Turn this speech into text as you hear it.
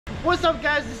What's up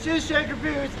guys, it's Juice Shaker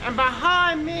Reviews, and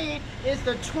behind me is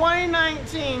the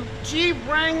 2019 Jeep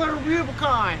Wrangler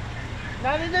Rubicon.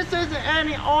 Now this isn't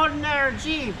any ordinary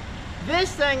Jeep.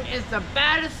 This thing is the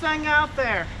baddest thing out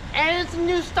there, and it's a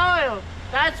new style.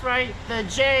 That's right, the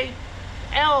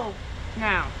JL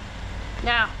now.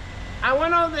 Now, I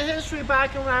went over the history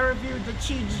back when I reviewed the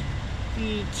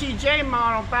TJ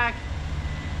model back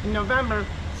in November.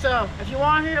 So, if you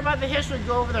want to hear about the history,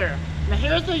 go over there. Now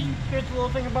here's the little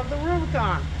thing about the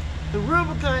Rubicon. The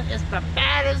Rubicon is the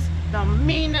baddest, the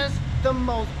meanest, the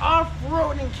most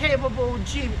off-roading capable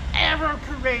Jeep ever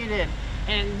created.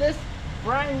 And this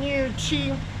brand new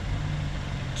cheap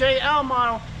JL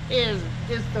model is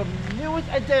the newest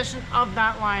edition of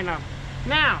that lineup.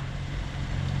 Now,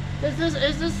 is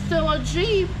this still a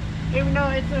Jeep? Even though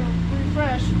it's a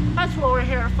refresh, that's what we're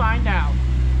here to find out.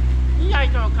 You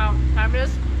guys know what time it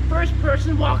is. First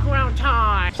person walk around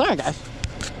time. Sorry guys.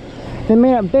 They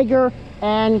made it bigger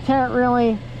and you can't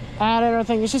really add it or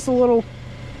anything. It's just a little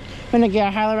finicky.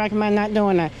 I highly recommend not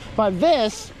doing that. But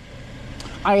this,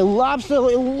 I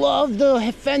absolutely love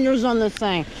the fenders on this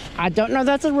thing. I don't know if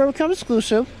that's a Rubicon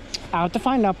exclusive. I'll have to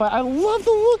find out, but I love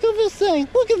the look of this thing.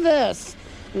 Look at this.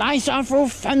 Nice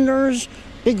off-road fenders,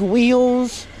 big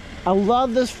wheels. I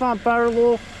love this front bumper,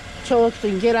 little tilt so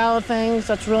you can get out of things.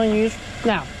 That's really useful.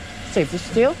 Now, see if this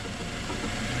is steel.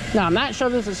 Now, I'm not sure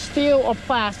if this is steel or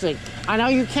plastic. I know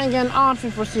you can get an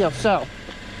option for steel, so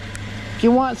if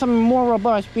you want something more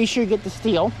robust, be sure you get the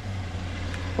steel.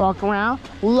 Walk around.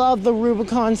 Love the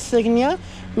Rubicon insignia.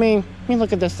 I mean,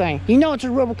 look at this thing. You know it's a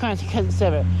Rubicon because it's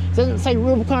of it. It doesn't say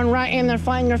Rubicon right in there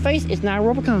flying in your face. It's not a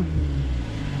Rubicon.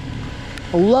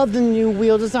 I love the new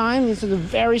wheel design. These are the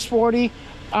very sporty,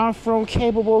 off-road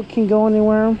capable, can go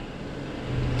anywhere.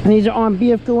 And these are on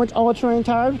BF Goodwin's all-terrain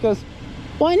tires because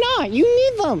why not? You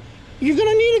need them. You're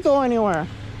gonna need to go anywhere.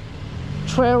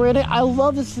 Trail rated. I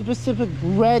love the specific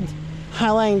red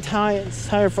highlighting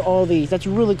tire for all these. That's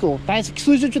really cool. That's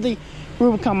exclusive to the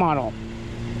Rubicon model.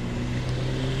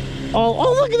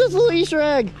 Oh, look at this little Easter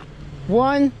egg.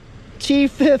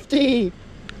 1T50.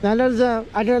 Now I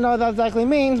don't know what that exactly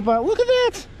means, but look at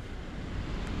that.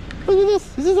 Look at this.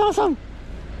 This is awesome.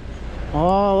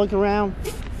 Oh, look around.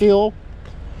 Fuel.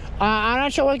 I'm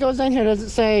not sure what goes in here. Does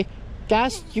it say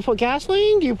gas? Do you put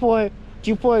gasoline? Do you put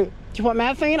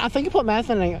methane? I think you put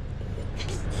methane in it.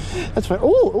 That's fine.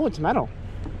 Oh, it's metal.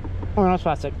 Oh, no, it's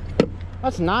plastic.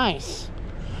 That's nice.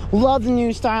 Love the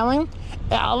new styling.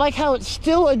 I like how it's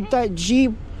still that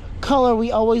Jeep color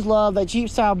we always love, that Jeep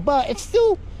style, but it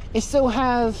still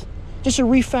has just a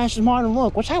refreshed modern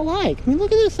look, which I like. I mean,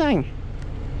 look at this thing.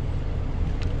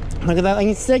 Look at that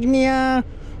insignia.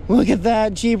 Look at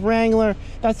that Jeep Wrangler.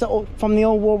 That's from the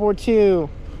old World War II.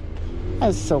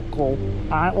 That's so cool.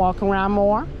 All right, walk around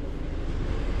more.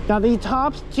 Now the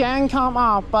tops can come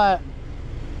off, but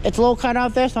it's a little cut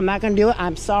off there, so I'm not gonna do it.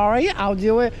 I'm sorry, I'll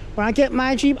do it. When I get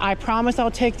my Jeep, I promise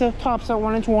I'll take the tops out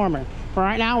when it's warmer. But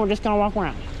right now, we're just gonna walk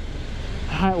around.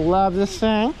 I love this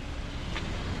thing.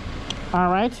 All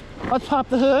right, let's pop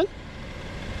the hood.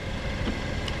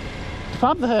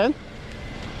 Pop the hood.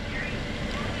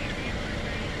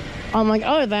 Unlike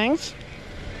other things,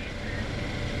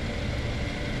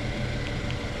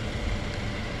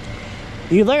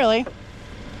 you literally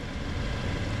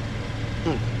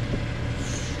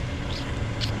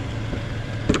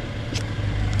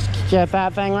get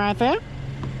that thing right there.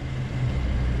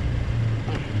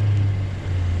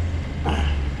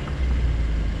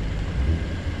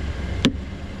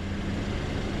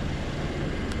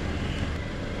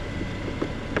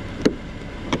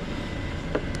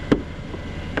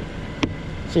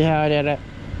 See how I did it.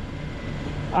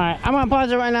 Alright, I'm gonna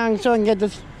pause it right now so I can get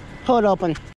this hood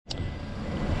open.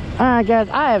 Alright guys,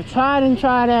 I have tried and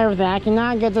tried everything. I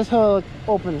cannot get this hood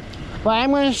open. But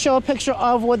I'm gonna show a picture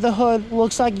of what the hood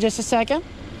looks like in just a second.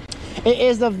 It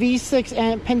is the V6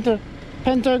 and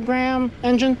pentagram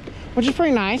engine, which is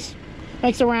pretty nice.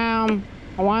 Makes around,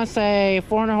 I wanna say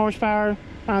 400 horsepower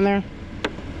on there.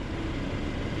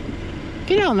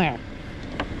 Get on there.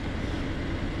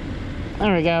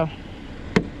 There we go.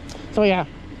 So yeah,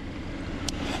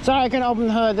 sorry I couldn't open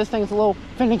the hood. This thing's a little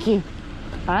finicky.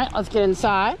 All right, let's get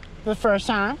inside for the first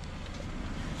time.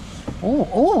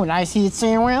 Oh, nice heated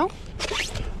steering wheel.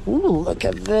 Ooh, look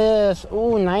at this.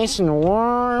 Ooh, nice and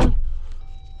warm.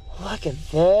 Look at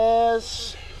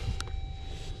this.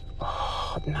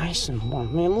 Oh, nice and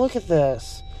warm. Man, look at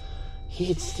this.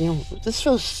 Heated steering wheel. This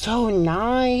feels so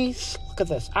nice. Look at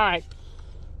this. All right.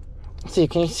 Let's see,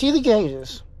 can you see the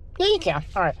gauges? Yeah, you can.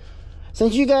 All right.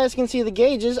 Since you guys can see the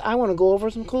gauges, I want to go over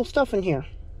some cool stuff in here.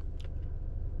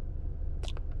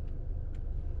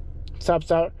 Stop,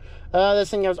 start. This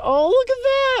thing goes, oh, look at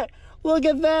that! Look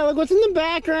at that! Look what's in the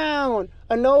background!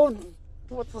 An old...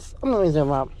 What's this? I'm gonna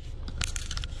zoom up.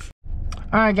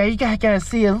 Alright, guys, you guys gotta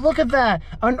see it. Look at that!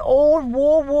 An old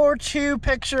World War II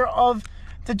picture of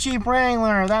the Jeep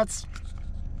Wrangler. That's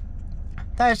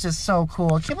just so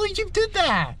cool. I can't believe you did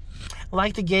that! I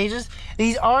like the gauges.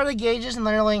 These are the gauges in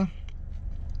literally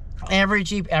every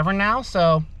Jeep ever now,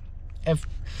 so if...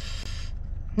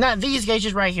 Not these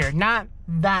gauges right here. Not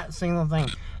that single thing.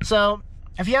 So,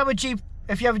 if you have a Jeep,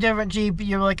 if you have a different Jeep,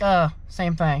 you're like,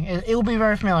 same thing. It will be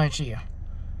very familiar to you.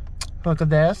 Look at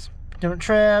this. Different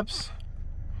trips.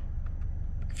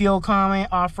 Fuel economy,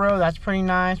 off-road, that's pretty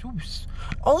nice. Oops.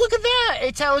 Oh, look at that!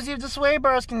 It tells you if the sway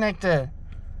bar is connected.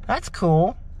 That's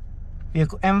cool.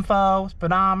 Vehicle info,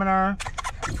 speedometer.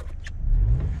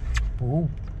 Ooh,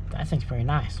 that thing's pretty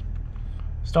nice.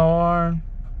 Store.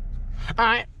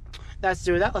 Alright, let's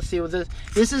do that. Let's see what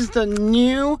this is the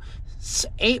new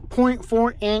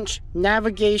 8.4-inch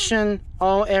navigation,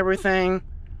 everything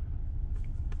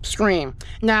screen.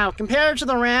 Now, compared to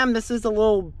the Ram, this is a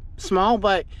little small,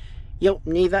 but you don't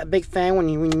need that big thing when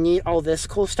you need all this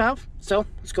cool stuff. So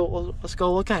let's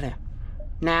go look at it.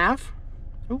 Nav.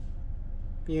 Ooh.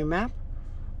 View map.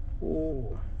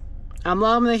 Ooh. I'm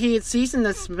loving the heated seats in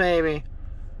this baby.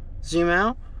 Zoom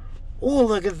out. Ooh,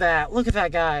 look at that. Look at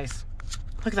that, guys.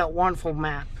 Look at that wonderful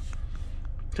map.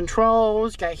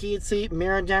 Controls, got heated seat,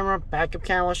 mirror dimmer, backup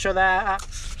camera, show that.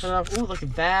 Ooh, look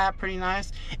at that, pretty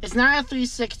nice. It's not a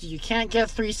 360. You can't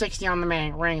get 360 on the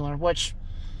main Wrangler, which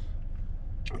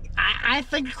I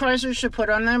think Chrysler should put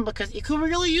on them because it could be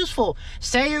really useful.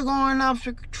 Say you're going up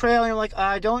the trail and you're like,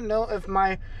 I don't know if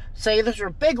say there's a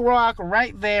big rock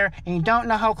right there and you don't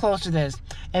know how close it is.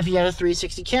 If you had a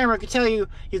 360 camera, it could tell you,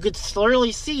 you could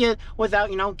slowly see it without,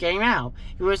 getting out.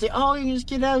 You would say, oh, you can just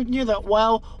get out and do that.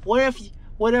 Well, what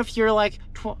if you're like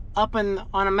up on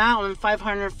a mountain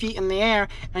 500 feet in the air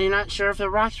and you're not sure if the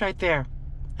rock's right there?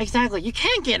 Exactly. You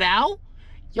can't get out.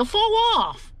 You'll fall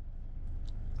off.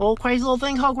 Old crazy little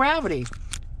thing called gravity.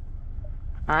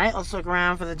 Alright, let's look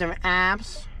around for the different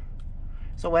apps.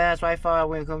 So that's why I thought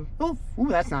we go. Ooh,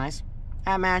 that's nice.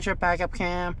 App manager, backup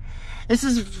cam. This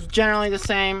is generally the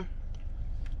same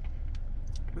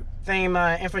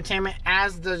infotainment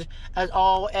as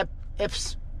all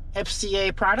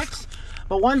FCA products.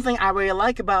 But one thing I really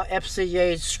like about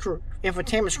FCA's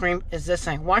infotainment screen is this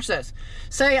thing. Watch this.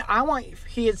 Say I want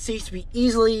heated seats to be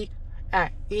easily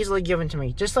given to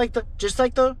me, just like the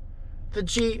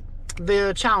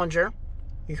Challenger.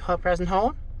 You press and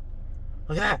hold.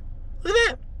 Look at that. Look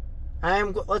at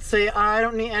that. Let's say I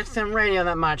don't need XM radio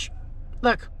that much.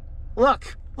 Look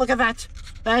at that.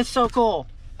 That is so cool.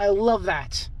 I love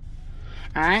that.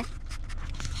 All right.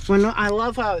 I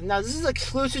love how now this is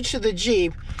exclusive to the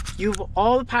Jeep.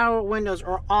 All the power windows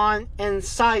are on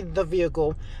inside the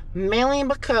vehicle, mainly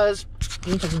because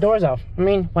you can take the doors off. I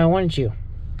mean, why wouldn't you?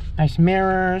 Nice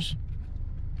mirrors.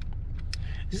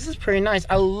 This is pretty nice.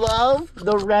 I love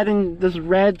the red and this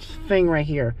red thing right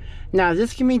here. Now,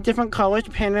 this can be different colors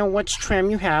depending on which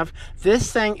trim you have. This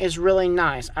thing is really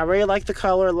nice. I really like the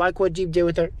color, like what Jeep did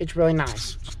with it. It's really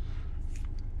nice.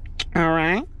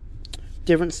 Alright.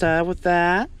 Different style with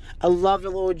that. I love the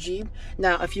little Jeep.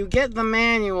 Now, if you get the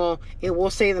manual, it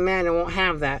will say the manual won't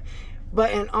have that.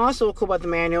 But, and also cool about the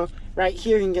manual, right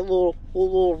here you can get a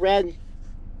little red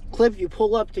clip you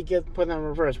pull up to put it in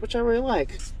reverse, which I really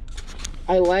like.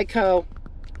 I like how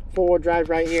forward drive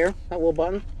right here, that little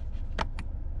button.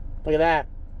 Look at that.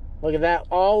 Look at that.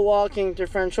 All walking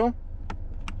differential.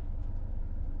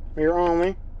 Rear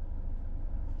only.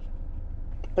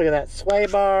 Look at that sway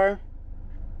bar.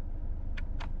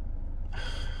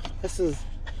 This is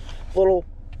little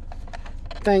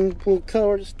thing, little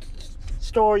color,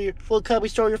 store your little cubby,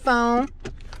 store your phone.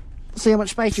 See how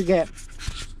much space you get.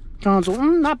 Console,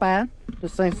 not bad.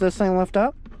 This thing lift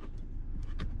up.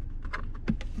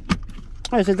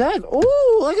 I said that.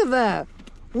 Ooh, look at that.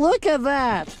 Look at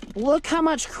that. Look how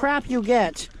much crap you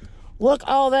get. Look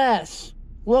all this.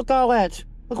 Look all that.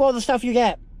 Look all the stuff you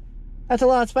get. That's a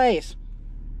lot of space.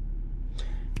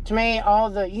 To me,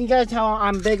 you guys tell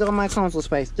I'm big on my console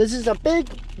space. This is a big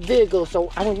vehicle,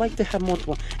 so I would like to have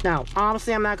multiple. Now,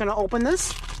 obviously, I'm not going to open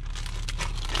this.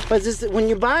 But when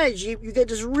you buy a Jeep, you get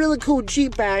this really cool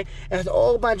Jeep bag. It has a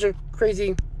whole bunch of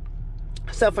crazy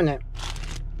stuff in it.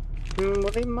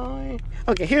 What they mine?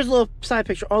 Okay, here's a little side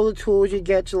picture. All the tools you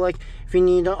get to, like, if you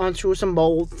need to unscrew some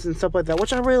bolts and stuff like that,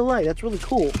 which I really like. That's really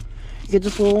cool. You get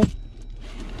this little...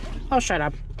 Oh, shut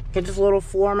up. Get this little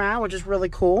floor mat, which is really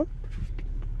cool.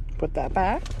 Put that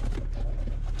back.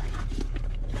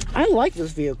 I like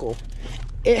this vehicle.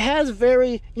 it has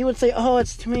very, you would say, oh,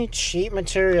 it's too many cheap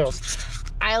materials.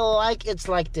 I like it's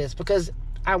like this because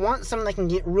I want something that can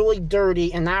get really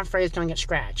dirty and not afraid it's going to get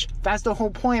scratched. That's the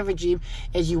whole point of a Jeep,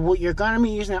 is you're going to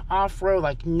be using it off-road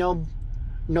like no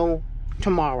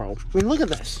tomorrow. I mean, look at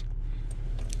this.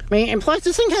 I mean, and plus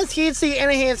this thing has heated seat and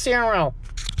a heated steering wheel.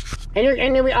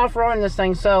 And you'll be off-roading this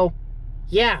thing, so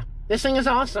yeah, this thing is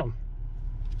awesome.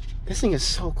 This thing is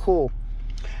so cool.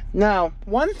 Now,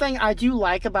 one thing I do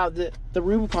like about the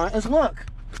Rubicon is, look,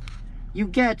 you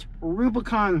get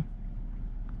Rubicon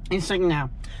insignia now.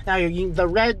 Now,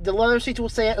 the leather seats will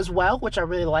say it as well, which I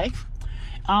really like.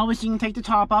 Obviously, you can take the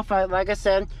top off. Like I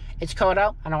said, it's cold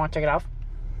out. I don't want to take it off.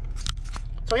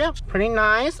 So yeah, pretty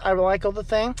nice. I like all the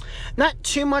thing. Not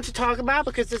too much to talk about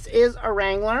because this is a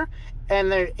Wrangler,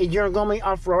 and you're going to be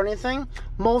off-roading thing.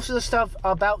 Most of the stuff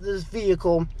about this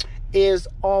vehicle is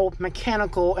all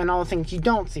mechanical and all the things you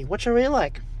don't see, which I really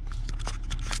like.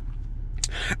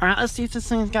 Alright, let's see if this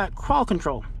thing's got crawl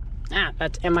control. Ah,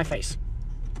 that's in my face.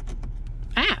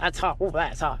 Ah, that's hot. Oh,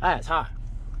 that's hot. That's hot.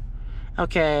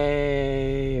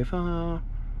 Okay.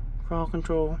 Crawl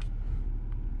control.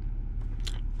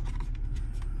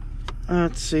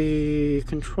 Let's see.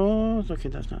 Controls. Okay,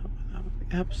 that's not. That would be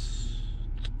apps.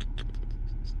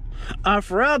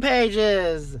 Off-road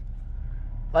pages.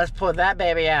 Let's pull that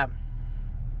baby out.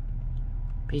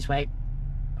 Please wait.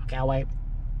 Okay, I'll wait.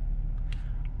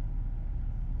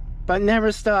 But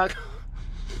never stuck.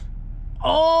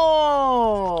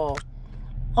 Oh!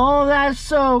 Oh, that's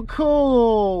so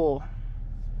cool.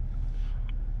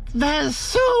 That is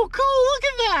so cool. Look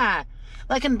at that.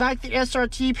 Like in back the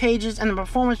SRT pages and the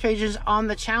performance pages on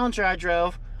the Challenger I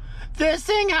drove, this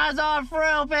thing has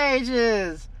off-road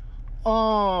pages.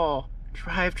 Oh,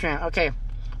 drivetrain. Okay,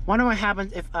 wonder what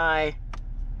happens if I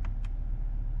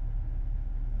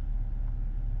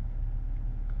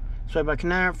swipe by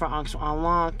connect, front axle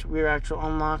unlocked, rear axle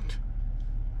unlocked.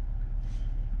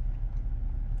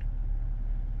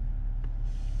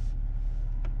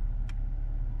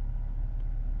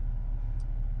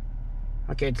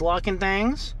 Okay, it's locking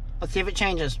things. Let's see if it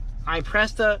changes. I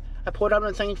pulled up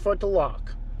the thing for it to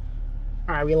lock.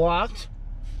 Alright, we locked.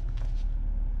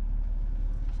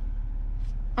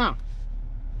 Oh.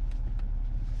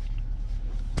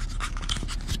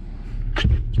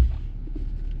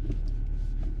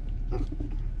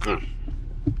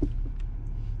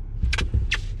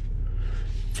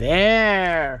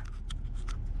 There.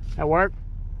 That worked?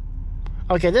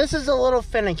 Okay, this is a little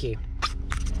finicky.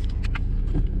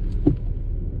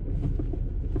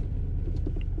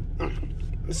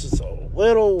 This is a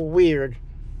little weird.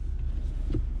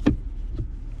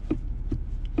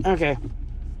 Okay.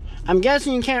 I'm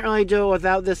guessing you can't really do it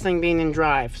without this thing being in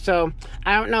drive. So,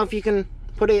 I don't know if you can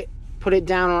put it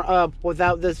down or up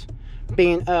without this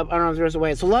being up. I don't know if there's a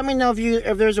way. So let me know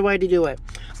if there's a way to do it.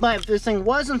 But if this thing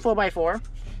wasn't 4x4,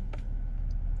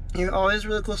 all this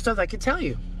really cool stuff I could tell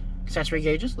you. Accessory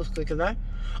gauges, let's click at that.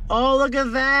 Oh, look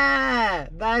at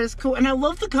that! That is cool, and I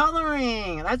love the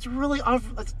coloring. That's really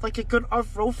that's like a good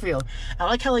off-road feel. I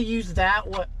like how they use that,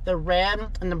 the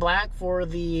red and the black for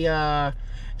the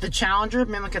Challenger.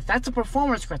 Man, look at that's a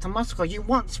performance car. It's a muscle car. You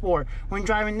want sport. When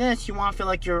driving this, you want to feel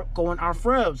like you're going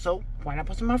off-road. So why not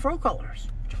put some off-road colors?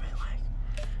 Which I really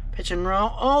like. Pitch and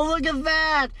roll. Oh, look at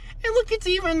that! And look, it's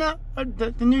even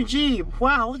the new Jeep.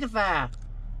 Wow, look at that.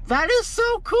 That is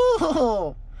so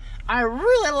cool. I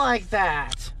really like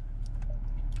that.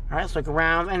 Alright, let's look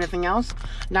around. Anything else?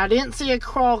 Now, I didn't see a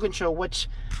crawl control, which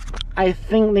I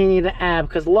think they need to add,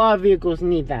 because a lot of vehicles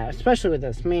need that, especially with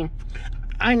this. I mean,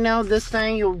 I know this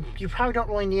thing, you probably don't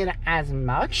really need it as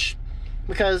much,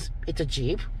 because it's a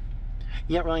Jeep.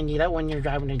 You don't really need that when you're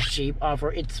driving a Jeep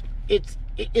off-road. It's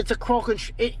a crawl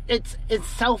control.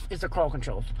 Itself is a crawl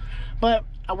control. But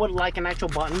I would like an actual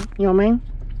button, you know what I mean?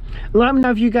 Let me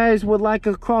know if you guys would like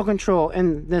a crawl control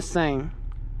in this thing.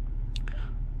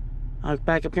 I'll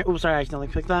back up here. Oops, sorry, I accidentally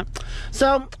clicked that.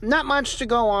 So, not much to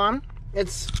go on.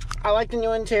 I like the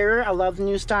new interior. I love the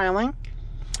new styling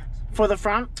for the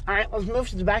front. Alright, let's move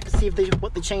to the back to see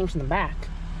what they changed in the back.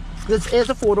 This is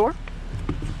a 4-door.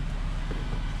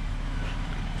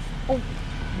 Oh.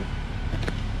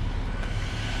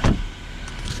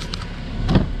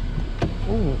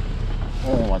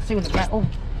 Oh, let's see what's the back. Oh.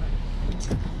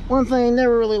 One thing I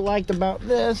never really liked about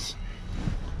this.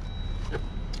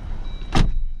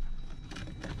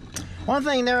 One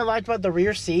thing I never liked about the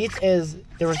rear seats is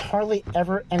there was hardly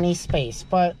ever any space.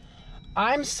 But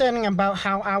I'm setting about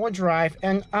how I would drive,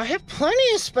 and I have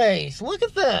plenty of space. Look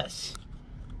at this.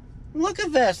 Look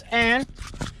at this. And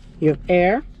you have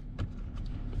air.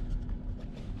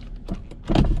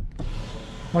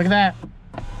 Look at that.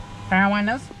 Power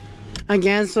windows.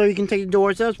 Again, so you can take the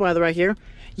doors up, whether right here.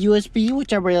 USB,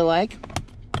 which I really like.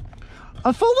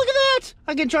 A phone, look at that!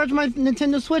 I can charge my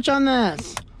Nintendo Switch on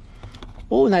this.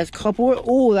 Oh, nice cupboard.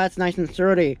 Oh, that's nice and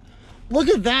sturdy. Look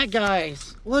at that,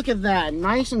 guys. Look at that.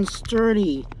 Nice and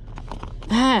sturdy.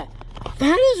 That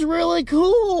is really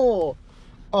cool.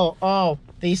 Oh,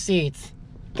 these seats.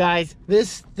 Guys,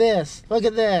 this. Look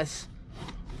at this.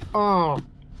 Oh.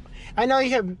 I know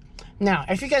you have... Now,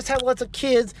 if you guys have lots of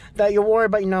kids that you're worried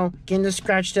about, you know, getting this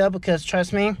scratched up, because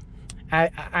trust me,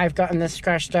 I've gotten this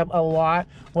scratched up a lot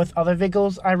with other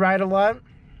vehicles I ride a lot.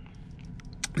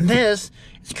 This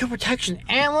is good protection.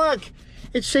 And look,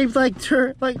 it's shaped like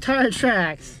tire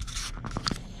tracks.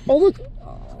 Oh, look.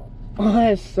 Oh,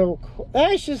 that is so cool.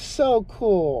 That is just so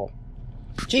cool.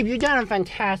 Jeep, you've done a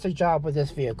fantastic job with this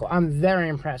vehicle. I'm very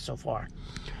impressed so far.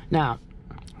 Now,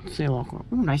 let's see a local.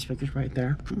 Oh, nice speakers right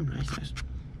there. Oh, nice.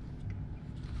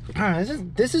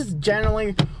 This is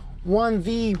generally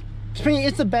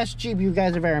it's the best Jeep you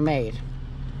guys have ever made.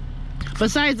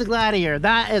 Besides the Gladiator,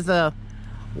 that is a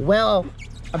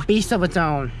beast of its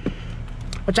own,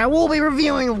 which I will be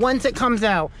reviewing once it comes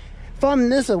out from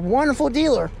this wonderful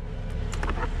dealer.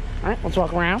 All right, let's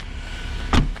walk around.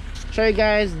 Show you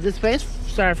guys this space.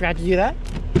 Sorry, I forgot to do that.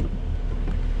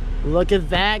 Look at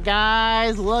that,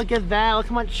 guys. Look at that. Look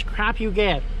how much crap you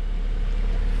get.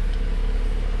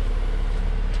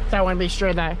 So I want to be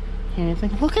sure that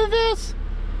anything. Look at this.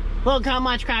 Look how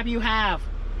much crap you have.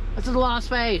 This is a lot of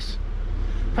space.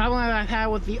 Problem I've had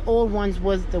with the old ones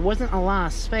was there wasn't a lot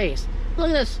of space. Look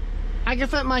at this. I can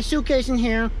fit my suitcase in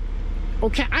here.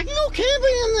 Okay, I can go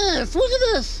camping in this. Look at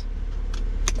this.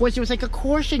 Which it was like, of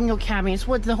course you can go camping. It's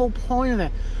what's the whole point of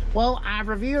it. Well, I've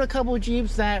reviewed a couple of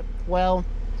Jeeps that, well,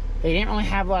 they didn't really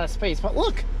have a lot of space. But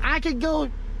look, I could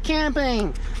go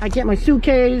camping. I get my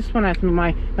suitcase, when I have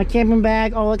my camping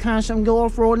bag, all that kind of stuff, and go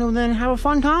off-roading and then have a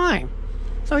fun time.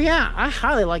 So yeah, I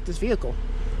highly like this vehicle.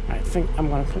 I think I'm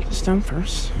gonna put this down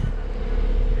first.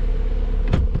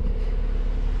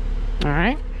 All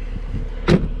right.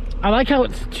 I like how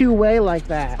it's two-way like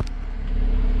that.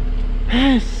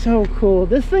 That's so cool.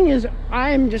 This thing is,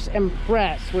 I'm just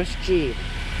impressed with Jeep.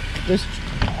 This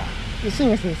thing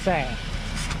is insane.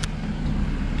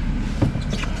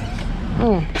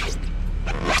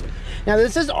 Now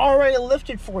this is already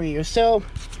lifted for you, so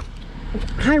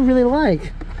I really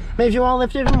like. Maybe if you want to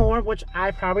lift it even more, which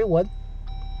I probably would.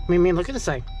 I mean, look at this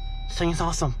thing. This thing is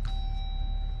awesome.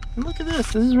 And look at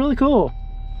this. This is really cool.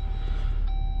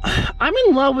 I'm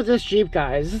in love with this Jeep,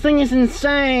 guys. This thing is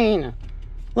insane.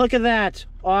 Look at that,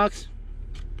 Ox.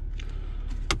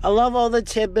 I love all the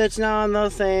tidbits now on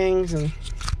those things, and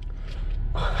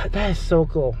that is so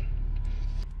cool.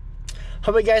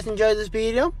 Hope you guys enjoyed this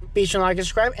video. Be sure to like and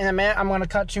subscribe. In a minute, I'm going to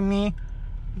cut to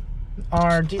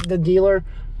the dealer,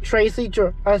 Tracy,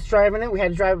 us driving it. We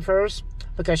had to drive it first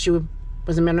because she was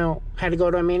had to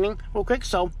go to a meeting real quick.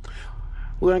 So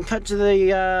we're going to cut to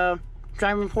the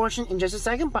driving portion in just a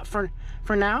second. But for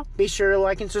now, be sure to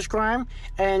like and subscribe.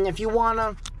 And if you want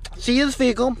to see this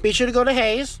vehicle, be sure to go to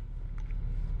Hayes.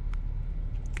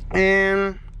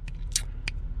 And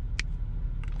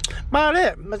about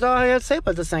it. That's all I gotta say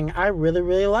about this thing. I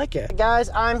really like it. Guys,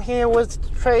 I'm here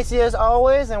with Tracy as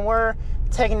always, and we're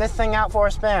taking this thing out for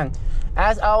a spin.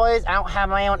 As always, I don't have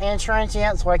my own insurance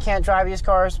yet, so I can't drive these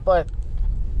cars, but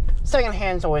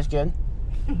secondhand is always good.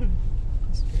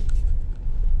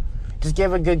 Just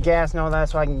give a good gas and all that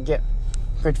so I can get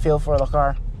a good feel for the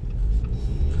car.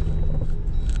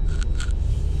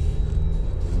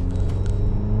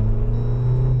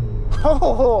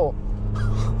 Oh!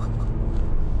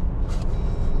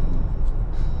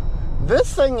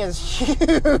 This thing is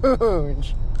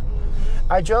huge.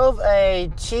 I drove a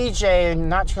TJ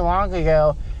not too long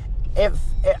ago.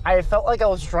 I felt like I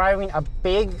was driving a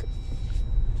big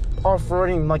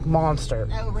off-roading like monster.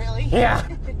 Oh, really? Yeah.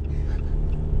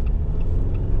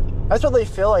 That's what they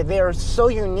feel like. They are so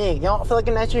unique. They don't feel like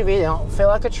an SUV. They don't feel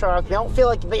like a truck. They don't feel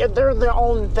like they're their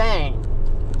own thing.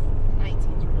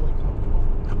 19's really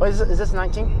comfortable. Oh, is this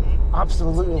 19? Mm-hmm.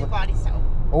 Absolutely. New body style.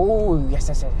 Oh,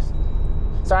 yes.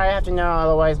 Sorry, I have to know,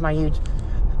 otherwise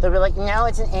they'll be like, no,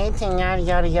 it's an 18, yada.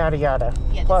 Yeah, this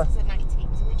is a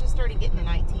 19, so we just started getting the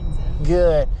 19s in.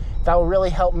 Good. That will really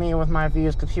help me with my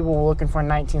views, because people were looking for a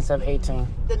 19 instead of 18.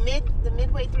 The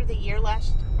midway through the year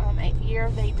last year,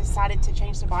 they decided to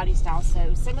change the body style,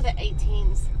 so some of the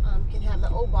 18s can have the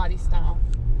old body style.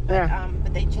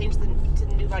 But they changed to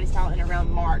the new body style in around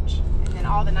March, and then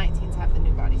all the 19s have the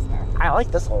new body style. I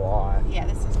like this a lot. Yeah,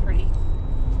 this is pretty.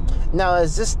 No,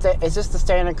 is this the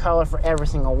standard color for every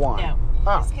single one?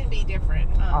 No, this can be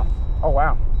different. Oh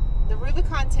wow. The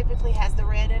Rubicon typically has the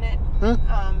red in it.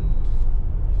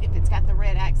 if it's got the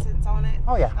red accents on it.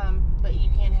 Oh yeah. But you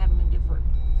can have them in different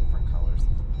colors.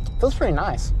 Feels pretty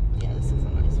nice. Yeah, this is a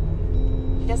nice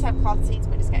one. It does have cloth seats,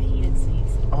 but it's got heated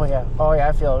seats. Oh yeah. Oh yeah.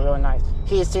 I feel really nice.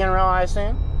 Heated steering wheel, I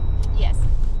assume. Yes.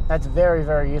 That's very,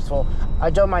 very useful. I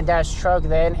drove my dad's truck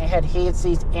then. It had heated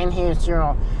seats and heated steering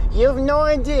wheel. You have no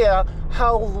idea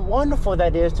how wonderful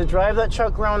that is to drive that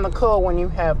truck around the cold when you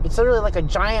have, it's literally like a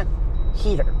giant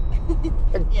heater.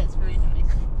 Yeah, it's very nice.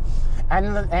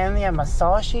 And they have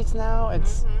massage sheets now.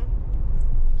 It's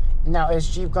Now, is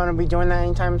Jeep going to be doing that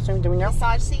anytime soon? Do we know?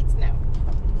 Massage seats? No.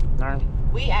 No.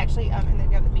 We actually, and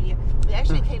they've got the media. We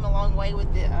actually came a long way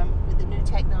with the new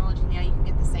technology. Now you can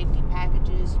get the safety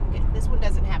packages. You can get, this one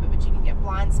doesn't have it, but you can get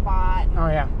blind spot. Oh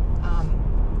yeah.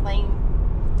 Lane.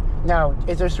 Now,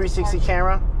 is there 360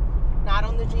 camera? Not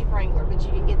on the Jeep Wrangler, but you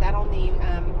can get that on the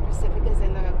Pacificas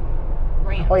and the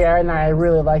Rams. Oh yeah, and I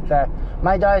really like that.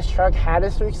 My dad's truck had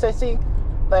a 360,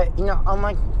 but you know,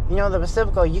 unlike the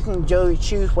Pacifica, you can go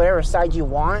choose whatever side you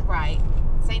want. Right.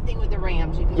 Same thing with the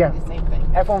Rams. You can do the same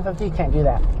thing. F-150 can't do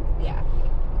that. Yeah.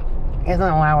 It doesn't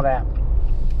allow that.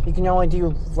 You can only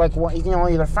do like one. You can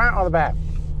only do the front or the back.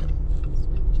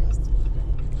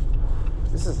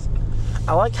 This is.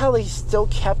 I like how they still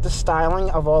kept the styling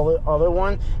of all the other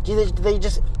one. They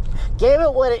just gave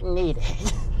it what it needed.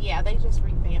 Yeah, they just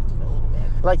revamped it a little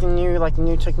bit. Like the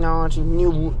new technology,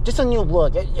 just a new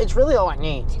look. It's really all it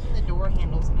needs. Even the door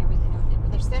handles and everything are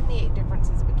different. There's 78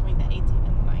 differences between the 18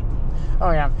 and the 19.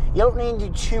 Oh yeah, you don't need to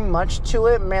do too much to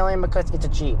it, mainly because it's a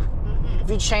Jeep.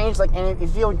 If you change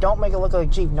if you don't make it look like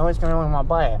a Jeep, nobody's gonna really want to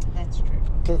buy it. That's true.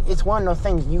 Cause it's one of those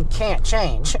things you can't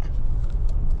change.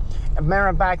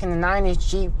 Remember back in the 90s,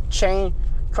 Jeep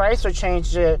Chrysler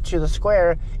changed it to the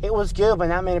square. It was good, but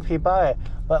not many people buy it.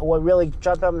 But what really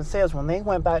dropped up in sales when they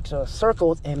went back to the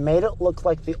circles and made it look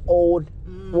like the old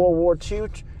World War II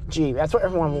Jeep. That's what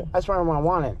everyone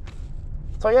wanted.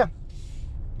 So yeah,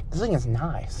 this thing is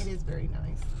nice. It is very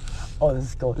nice. Oh, this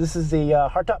is cool. This is the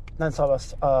hardtop. That's all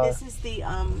this. This is the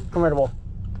convertible.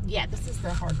 Yeah, this is the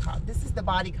hardtop. This is the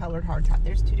body colored hardtop.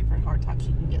 There's two different hardtops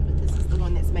you can get, but this is the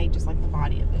one that's made just like the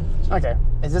body of it. Okay.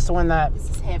 Is this the one that? This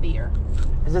is heavier.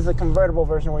 Is this a convertible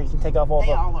version where you can take off all?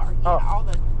 They all are. Yeah, oh. all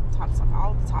the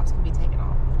tops can be taken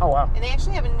off. Oh wow. And they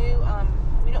actually have a new.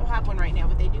 We don't have one right now,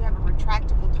 but they do have a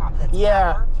retractable top. That's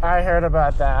yeah, power. I heard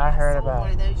about that. I heard about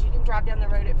one of those. You can drive down the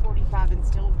road at 45 and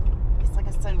still. It's like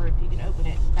a sunroof. You can open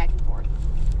it back and forth.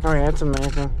 Oh yeah, that's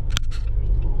amazing.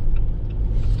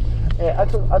 Yeah,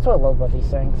 that's what I love about these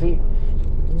things. See,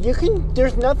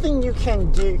 there's nothing you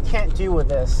can't do with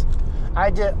this.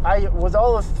 With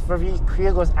all of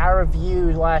vehicles I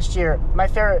reviewed last year, my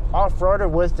favorite off-roader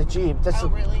was the Jeep. Oh,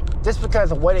 really? Just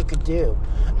because of what it could do.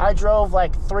 I drove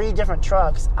like 3 different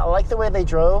trucks. I like the way they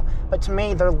drove, but to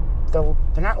me, they're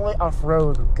not really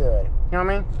off-road good. You know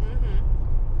what I mean?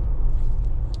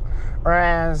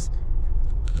 Whereas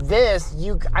this,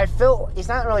 I feel it's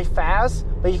not really fast,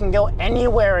 but you can go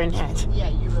anywhere in it. Yeah,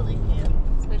 you really can,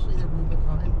 especially the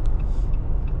Rubicon.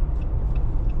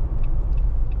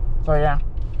 So yeah.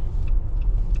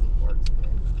 Works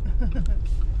good.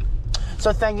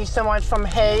 So thank you so much from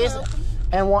Hayes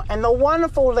and the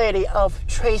wonderful lady of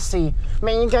Tracy. I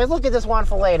mean, you guys look at this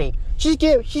wonderful lady.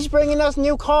 She's bringing us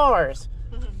new cars.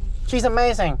 She's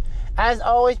amazing. As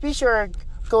always, be sure to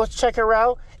go check her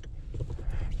out.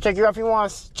 Check her out if you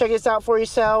want to check this out for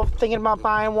yourself. Thinking about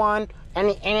buying one,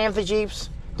 any of the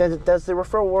Jeeps. Does the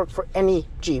referral work for any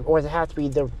Jeep, or does it have to be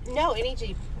the? No, any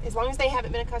Jeep, as long as they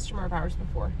haven't been a customer of ours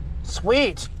before.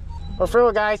 Sweet,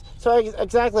 referral guys. So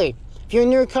exactly, if you're a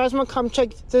new customer, come check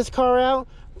this car out.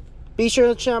 Be sure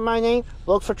to check out my name.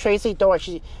 Look for Tracy. Don't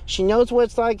worry, she knows what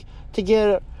it's like to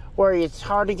get where it's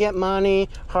hard to get money,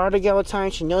 hard to get all the time.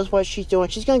 She knows what she's doing.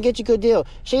 She's going to get you a good deal.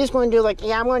 She's going to do like,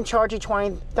 yeah, I'm going to charge you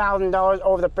 $20,000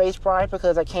 over the base price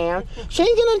because I can. She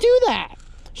ain't going to do that.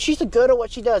 She's good at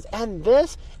what she does. And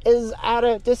this is at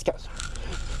a discount.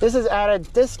 This is at a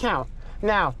discount.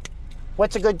 Now,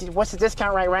 what's the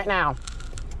discount rate right now?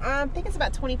 I think it's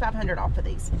about $2,500 off of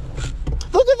these.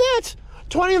 Look at that!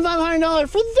 $2,500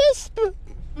 for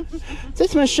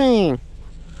this machine.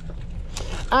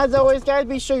 As always, guys,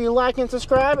 be sure you like and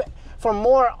subscribe for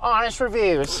more honest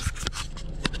reviews.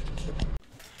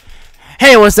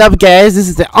 Hey, what's up, guys? This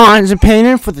is the honest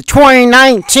opinion for the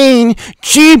 2019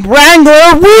 Jeep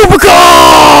Wrangler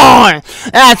Rubicon!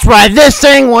 That's right, this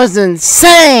thing was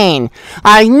insane!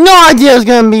 I had no idea it was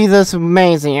going to be this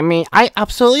amazing. I mean, I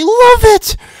absolutely love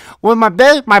it! Well, my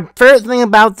favorite thing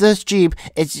about this Jeep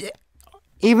is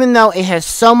Even though it has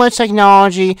so much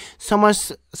technology, so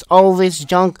much, all this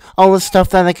junk, all this stuff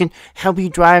that can help you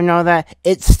drive and all that,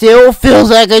 it still feels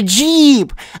like a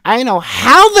Jeep. I don't know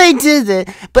how they did it,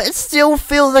 but it still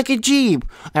feels like a Jeep.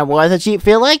 And what does a Jeep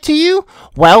feel like to you?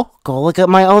 Well, go look at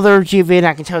my other Jeep video and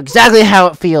I can tell exactly how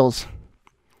it feels.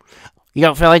 You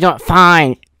don't feel like it?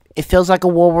 Fine. It feels like a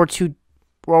World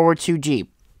War II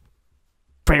Jeep.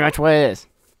 Pretty much what it is.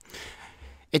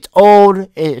 It's old,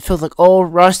 it feels like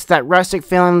old rust, that rustic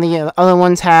feeling the other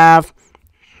ones have,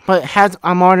 but it has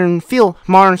a modern feel,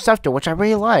 modern stuff to it, which I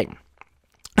really like.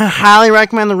 I highly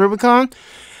recommend the Rubicon.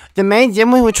 The main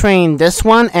difference between this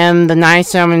one and the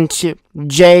 97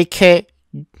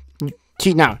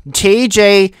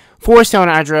 TJ47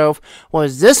 I drove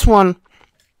was this one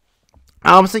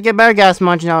obviously get better gas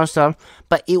mileage and all that stuff,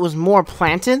 but it was more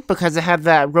planted because it had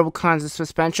that Rubicon's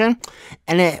suspension,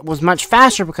 and it was much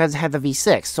faster because it had the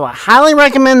V6. So I highly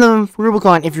recommend the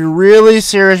Rubicon if you're really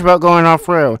serious about going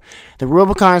off-road. The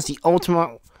Rubicon is the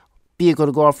ultimate vehicle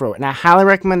to go off-road, and I highly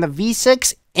recommend the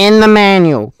V6 in the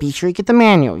manual. Be sure you get the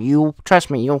manual. You trust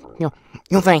me. You'll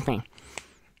thank me.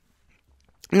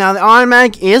 Now the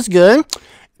automatic is good.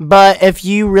 But if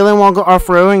you really want to go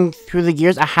off-roading through the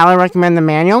gears, I highly recommend the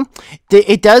manual.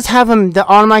 It does have the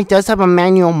automatic does have a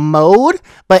manual mode,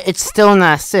 but it's still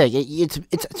not sick. It's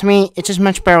to me, it's just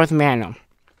much better with manual.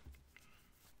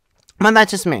 But that's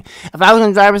just me. If I was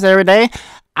going to drive this every day,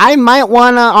 I might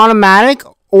want an automatic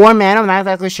or manual. I'm not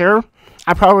exactly sure.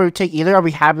 I probably would take either. I'll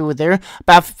be happy with either.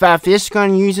 But if I'm just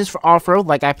going to use this for off-road,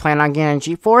 like I plan on getting a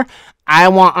Jeep for, I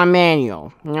want a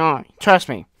manual. You know, trust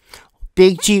me.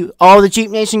 Big Jeep, all the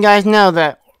Jeep Nation guys know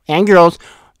that, and girls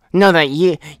know that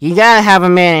you gotta have a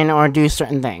man in order to do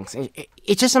certain things.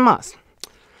 It's just a must.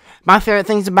 My favorite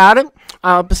things about it,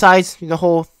 besides the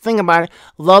whole thing about it,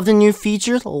 love the new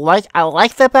features. I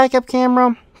like that backup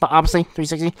camera, but obviously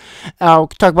 360. I'll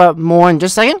talk about more in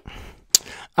just a second.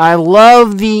 I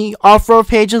love the off-road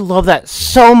pages. Love that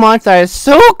so much. That is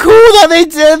so cool that they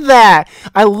did that.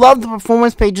 I love the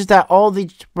performance pages that all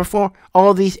these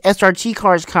SRT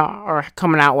cars are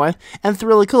coming out with, and it's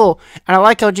really cool. And I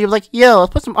like how Jeep's like, yo,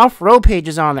 let's put some off-road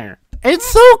pages on there. It's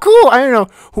so cool. I don't know.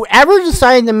 Whoever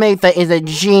decided to make that is a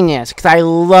genius, because I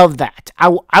love that. I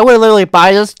would literally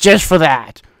buy this just for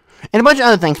that. And a bunch of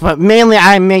other things, but mainly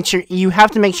you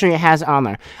have to make sure it has it on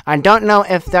there. I don't know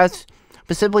if that's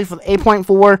specifically for the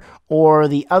 8.4 or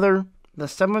the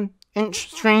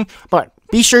 7-inch screen, but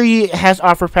be sure it has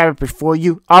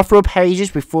off-road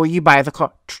pages before you buy the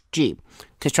car, Jeep,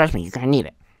 because trust me, you're gonna need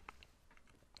it.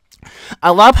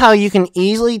 I love how you can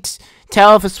easily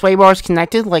tell if a sway bar is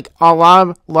connected. Like a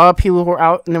lot of people who are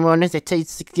out in the wilderness, they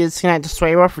disconnect the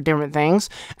sway bar for different things.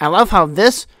 I love how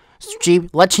this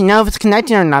Jeep lets you know if it's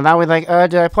connected or not. That way, like,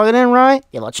 did I plug it in right?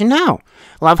 It lets you know.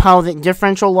 I love how the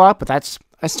differential lock, but that's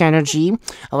a standard Jeep.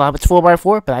 I love it's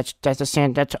 4x4, but that's a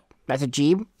standard. That's a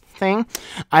Jeep thing.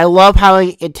 I love how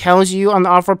it tells you on the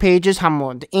off-road pages how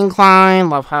much the incline.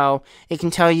 Love how it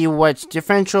can tell you what's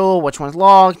differential, which one's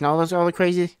locked, and all those other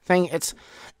crazy things.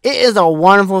 It is a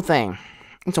wonderful thing.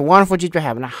 It's a wonderful Jeep to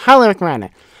have, and I highly recommend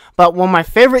it. But one of my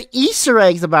favorite Easter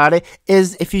eggs about it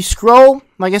is if you scroll,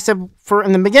 like I said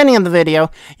in the beginning of the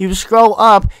video, you scroll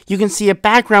up, you can see a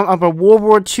background of a World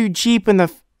War II Jeep in there.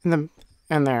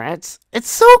 It's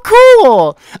so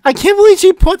cool. I can't believe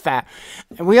Jeep put that.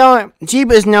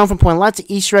 Jeep is known for putting lots of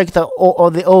Easter eggs the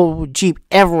old Jeep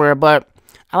everywhere, but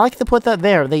I like to put that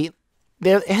there. It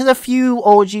has a few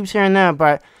old Jeeps here and there,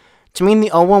 but to me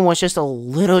the old one was just a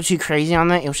little too crazy on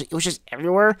that. It was just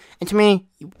everywhere, and to me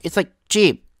it's like,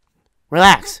 Jeep,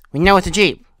 relax. We know it's a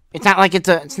Jeep. It's not like it's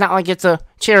a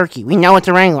Cherokee. We know it's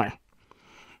a Wrangler.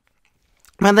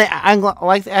 But I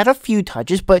like to add a few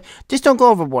touches, but just don't go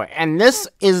overboard. And this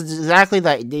is exactly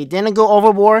that. They didn't go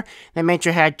overboard. They made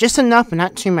sure it had just enough, but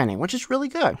not too many, which is really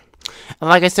good. And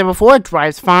like I said before, it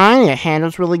drives fine. It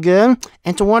handles really good.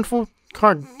 And it's a wonderful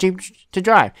car Jeep to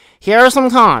drive. Here are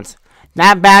some cons.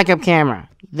 That backup camera.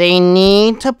 They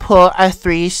need to put a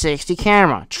 360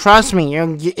 camera. Trust me,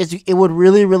 it would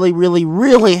really, really, really,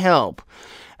 really help.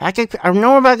 I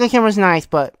know a backup camera is nice,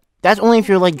 but that's only if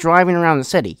you're, like, driving around the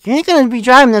city. You ain't gonna be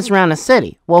driving this around the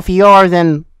city. Well, if you are,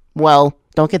 then, well,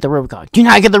 don't get the Rubicon. Do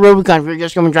not get the Rubicon if you're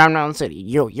just gonna be driving around the city.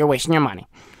 You're wasting your money.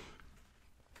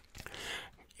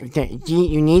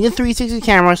 You need a 360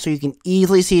 camera so you can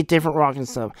easily see different rocks and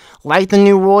stuff. Like the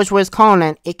new Rolls-Royce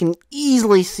Continental, it can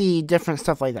easily see different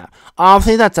stuff like that.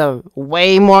 Obviously, that's a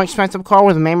way more expensive car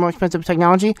with way more expensive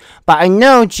technology. But I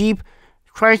know Jeep,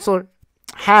 Chrysler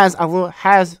has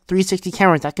 360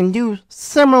 cameras that can do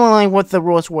similarly what the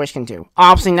Rolls-Royce can do.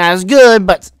 Obviously not as good,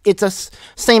 but it's a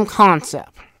same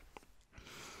concept.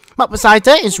 But besides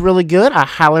that, it's really good. I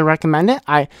highly recommend it.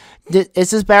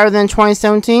 Is this better than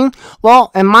 2017?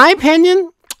 Well, in my opinion,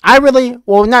 not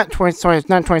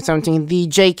 2017, the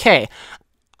JK.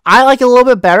 I like it a little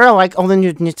bit better. I like all the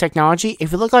new technology.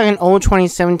 If you look like an old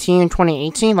 2017 and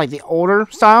 2018, like the older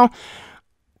style,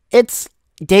 it's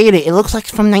dated. It looks like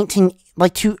from early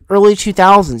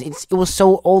 2000s. It was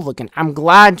so old looking. I'm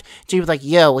glad Jeep was like,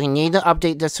 yo, we need to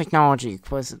update this technology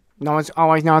because no one's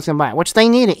always knows it's gonna buy it, which they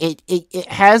needed. It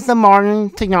has the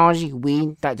modern technology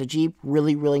that the Jeep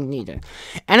really, really needed.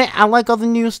 And I like all the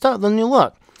new stuff, the new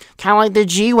look. Kind of like the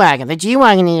G-Wagon. The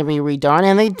G-Wagon needed to be redone,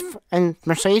 and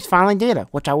Mercedes finally did it,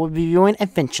 which I will be viewing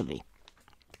eventually.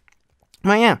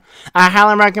 But yeah, I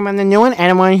highly recommend the new one.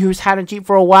 Anyone who's had a Jeep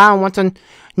for a while and wants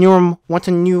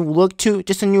a new look too,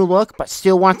 just a new look, but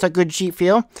still wants a good Jeep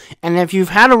feel. And if you've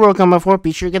had a Rubicon before,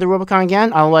 be sure to get the Rubicon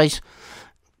again. Otherwise,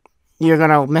 you're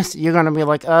gonna be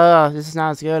like, this is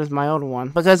not as good as my old one,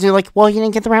 because you're like, well, you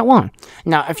didn't get the right one.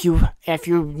 Now, if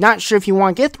you're not sure if you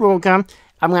want to get the Rubicon,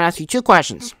 I'm gonna ask you 2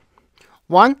 questions.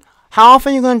 1, how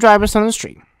often are you gonna drive this on the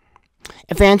street?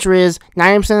 If the answer is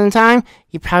 90% of the time,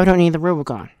 you probably don't need the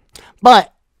Rubicon.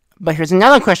 But here's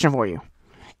another question for you.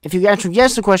 If you answer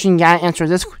yes to the question, you gotta answer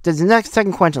the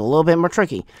second question a little bit more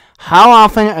tricky. How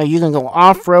often are you gonna go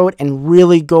off-road and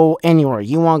really go anywhere?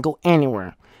 You wanna go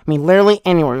anywhere. I mean, literally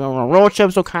anywhere. You're gonna road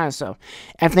trips, all kind of stuff.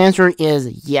 If the answer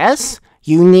is yes,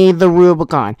 you need the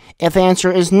Rubicon. If the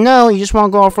answer is no, you just want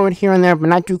to go off-road here and there, but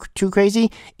not too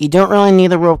crazy, you don't really need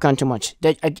the Rubicon too much.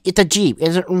 It's a Jeep. It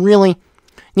isn't really,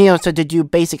 to do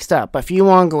basic stuff. But if you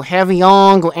want to go heavy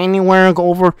on, go anywhere,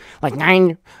 go over like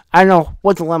 9, I don't know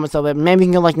what the limits of it, maybe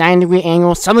you can go like 9-degree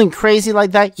angle, something crazy like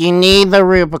that, you need the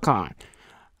Rubicon.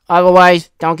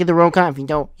 Otherwise, don't get the Rubicon. If you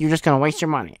don't, you're just going to waste your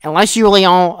money. Unless you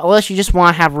just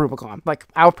want to have Rubicon. Like,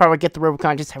 I would probably get the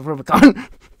Rubicon, just have Rubicon.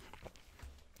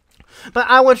 But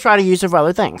I would try to use it for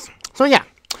other things. So yeah,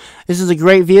 this is a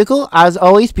great vehicle. As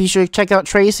always, be sure to check out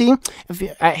Tracy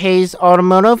at Hayes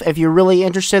Automotive if you're really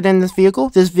interested in this vehicle.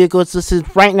 This vehicle is listed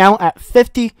right now at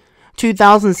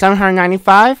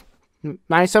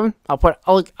 $52,795.97. I'll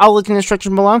link in the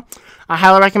description below. I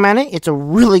highly recommend it. It's a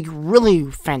really, really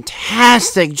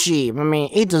fantastic Jeep. I mean,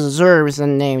 it deserves the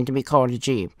name to be called a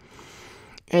Jeep.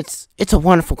 It's a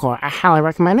wonderful car. I highly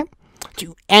recommend it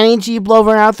to any Jeep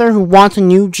lover out there who wants a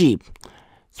new Jeep.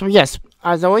 So yes,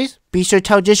 as always, be sure to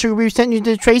tell District we sent you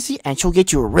to Tracy, and she'll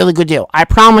get you a really good deal. I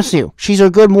promise you, she's a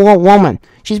good woman.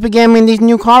 She's been giving me these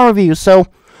new car reviews, so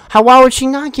why would she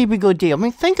not give you a good deal? I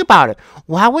mean, think about it.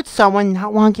 Why would someone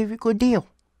not want to give you a good deal?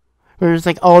 It's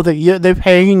like, oh, they're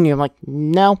paying you. I'm like,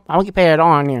 no, I don't get paid at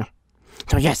all on here.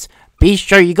 So yes, be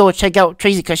sure you go check out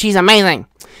Tracy because she's amazing.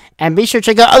 And be sure to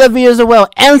check out other videos as well.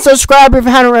 And subscribe if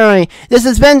you haven't already. This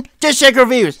has been District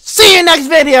Reviews. See you next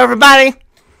video, everybody.